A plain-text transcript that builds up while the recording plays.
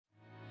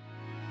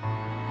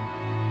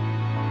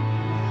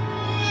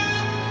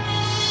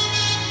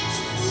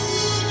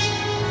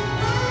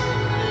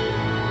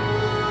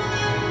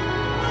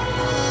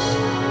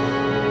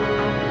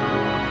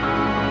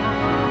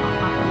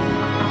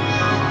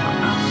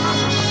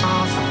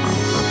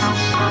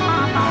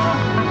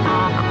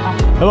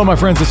Hello, my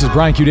friends. This is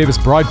Brian Q. Davis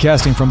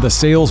broadcasting from the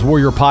Sales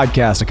Warrior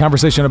Podcast, a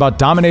conversation about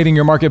dominating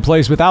your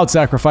marketplace without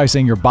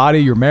sacrificing your body,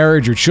 your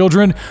marriage, your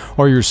children,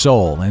 or your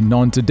soul. And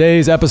on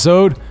today's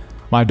episode,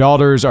 my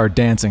daughters are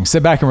dancing.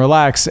 Sit back and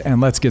relax, and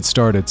let's get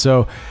started.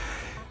 So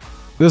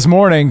this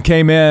morning,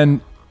 came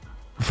in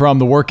from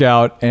the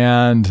workout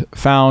and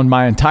found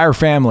my entire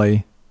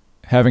family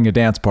having a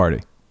dance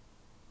party,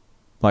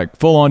 like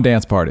full-on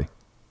dance party.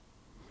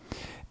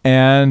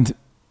 And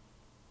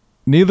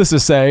needless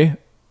to say,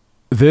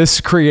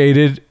 this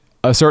created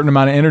a certain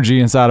amount of energy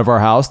inside of our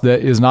house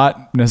that is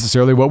not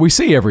necessarily what we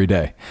see every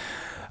day.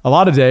 A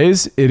lot of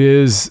days, it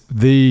is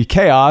the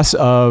chaos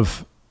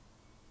of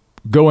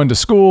going to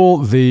school,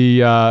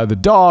 the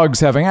dogs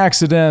having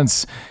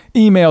accidents,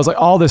 emails, like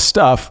all this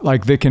stuff,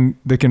 like they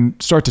can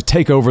start to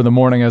take over the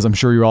morning, as I'm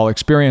sure you all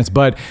experience.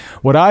 But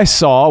what I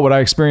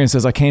experienced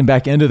as I came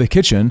back into the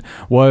kitchen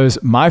was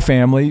my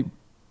family,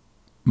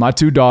 my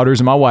two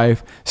daughters and my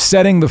wife,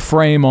 setting the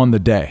frame on the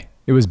day.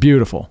 It was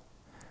beautiful.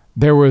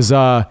 There was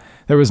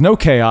no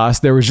chaos.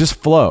 There was just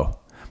flow.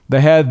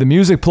 They had the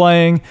music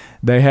playing.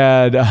 They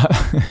had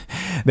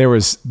there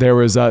was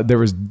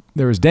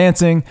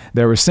dancing.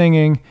 There was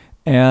singing,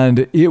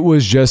 and it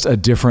was just a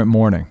different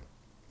morning.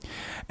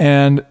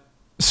 And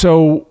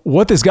so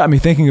what this got me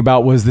thinking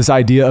about was this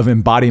idea of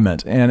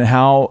embodiment and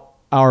how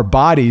our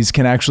bodies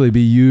can actually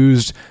be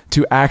used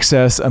to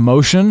access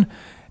emotion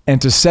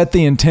and to set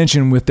the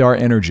intention with our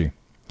energy.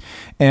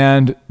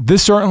 And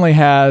this certainly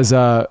has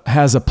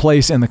a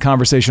place in the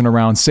conversation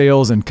around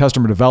sales and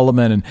customer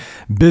development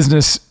and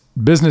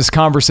business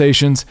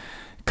conversations,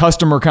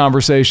 customer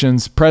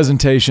conversations,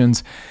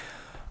 presentations.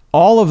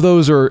 All of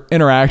those are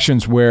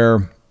interactions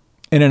where,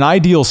 in an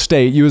ideal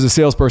state, you as a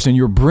salesperson,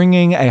 you're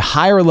bringing a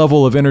higher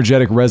level of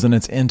energetic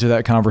resonance into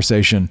that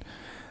conversation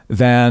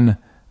than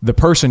the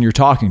person you're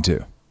talking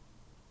to.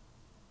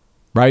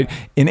 Right?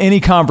 In any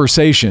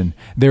conversation,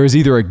 there is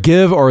either a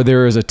give or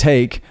there is a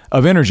take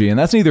of energy, and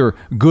that's neither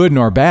good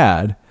nor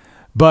bad,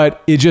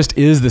 but it just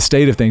is the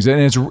state of things. And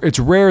it's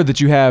rare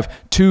that you have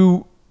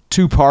two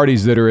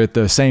parties that are at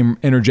the same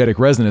energetic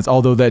resonance,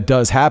 although that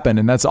does happen,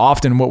 and that's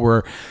often what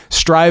we're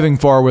striving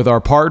for with our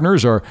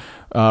partners, or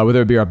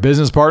whether it be our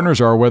business partners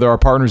or whether our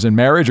partners in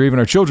marriage or even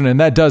our children. And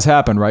that does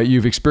happen, right?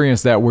 You've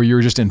experienced that where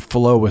you're just in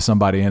flow with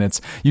somebody, and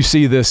you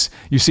see this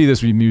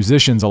with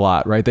musicians a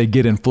lot, right? They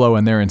get in flow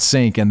and they're in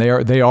sync, and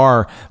they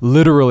are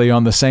literally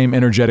on the same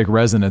energetic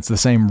resonance, the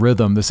same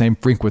rhythm, the same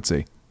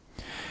frequency.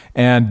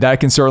 And that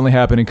can certainly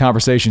happen in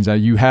conversations. Now,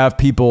 you have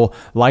people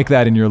like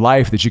that in your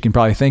life that you can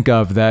probably think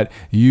of that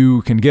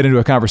you can get into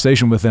a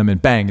conversation with them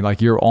and bang,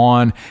 like you're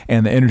on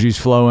and the energy's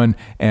flowing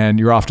and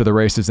you're off to the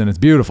races and it's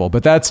beautiful.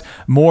 But that's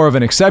more of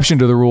an exception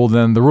to the rule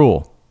than the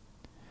rule.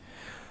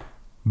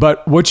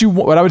 But what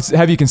I would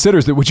have you consider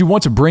is that what you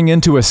want to bring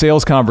into a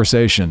sales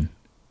conversation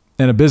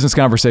and a business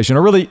conversation,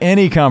 or really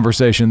any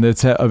conversation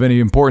that's of any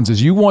importance,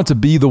 is you want to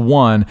be the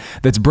one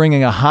that's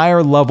bringing a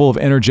higher level of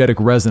energetic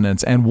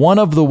resonance. And one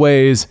of the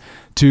ways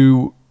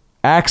to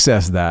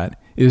access that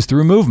is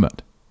through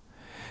movement.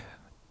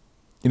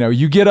 You know,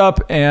 you get up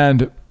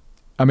and,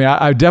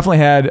 I definitely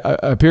had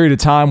a period of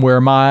time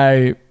where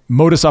my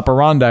modus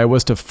operandi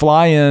was to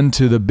fly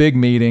into the big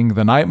meeting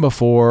the night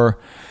before,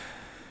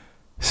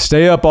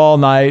 stay up all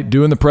night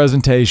doing the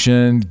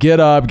presentation, get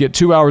up, get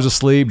 2 hours of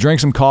sleep,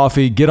 drink some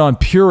coffee, get on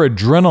pure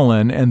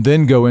adrenaline, and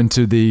then go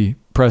into the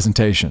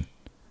presentation.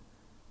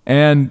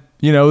 And,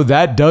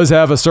 that does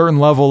have a certain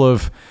level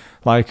of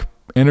like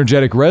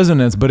energetic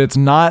resonance, but it's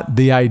not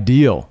the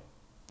ideal,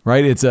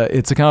 right? It's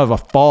a kind of a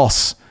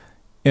false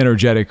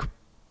energetic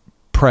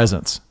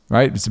presence,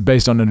 right? It's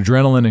based on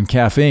adrenaline and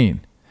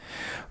caffeine.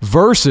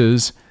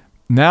 Versus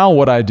now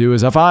what I do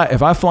is if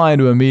I fly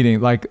into a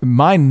meeting, like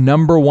my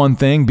number one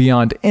thing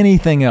beyond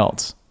anything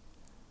else,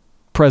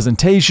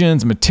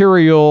 presentations,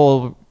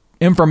 material,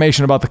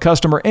 information about the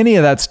customer, any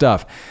of that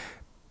stuff,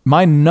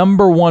 my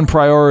number one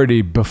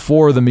priority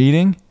before the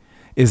meeting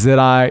is that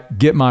I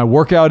get my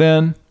workout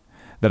in,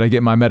 that I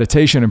get my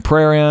meditation and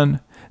prayer in,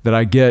 that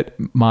I get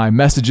my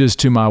messages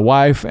to my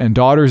wife and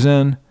daughters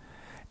in,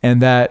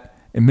 and that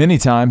many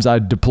times I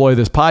deploy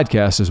this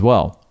podcast as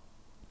well.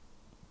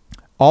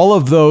 All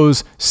of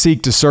those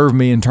seek to serve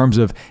me in terms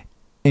of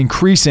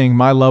increasing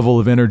my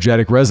level of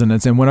energetic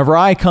resonance. And whenever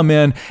I come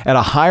in at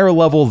a higher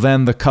level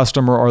than the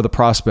customer or the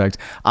prospect,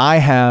 I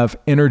have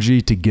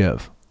energy to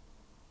give.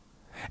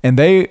 And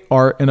they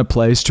are in a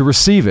place to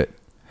receive it.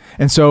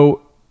 And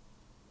so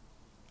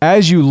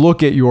as you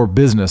look at your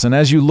business and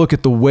as you look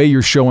at the way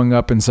you're showing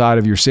up inside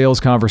of your sales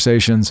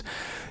conversations,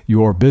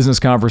 your business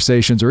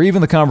conversations, or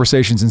even the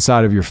conversations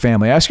inside of your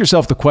family, ask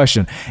yourself the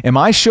question, am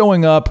I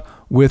showing up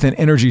with an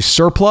energy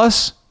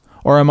surplus,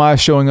 or am I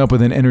showing up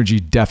with an energy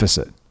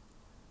deficit?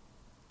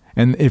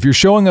 And if you're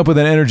showing up with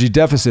an energy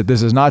deficit,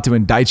 this is not to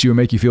indict you or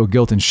make you feel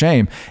guilt and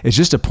shame. It's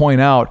just to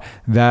point out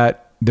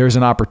that there's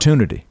an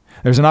opportunity.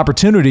 There's an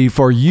opportunity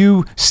for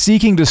you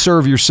seeking to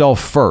serve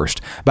yourself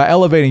first. By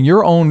elevating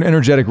your own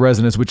energetic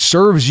resonance, which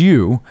serves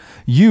you,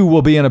 you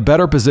will be in a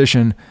better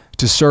position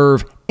to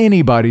serve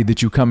anybody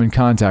that you come in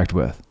contact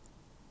with.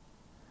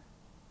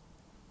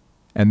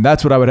 And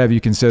that's what I would have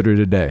you consider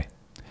today.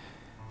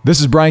 This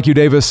is Brian Q.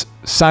 Davis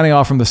signing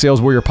off from the Sales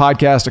Warrior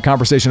Podcast, a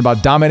conversation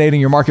about dominating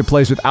your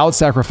marketplace without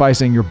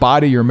sacrificing your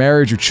body, your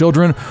marriage, your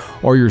children,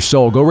 or your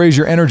soul. Go raise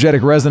your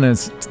energetic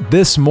resonance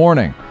this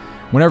morning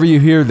whenever you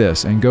hear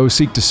this, and go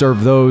seek to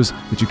serve those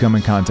that you come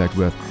in contact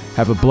with.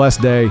 Have a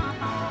blessed day.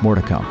 More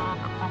to come.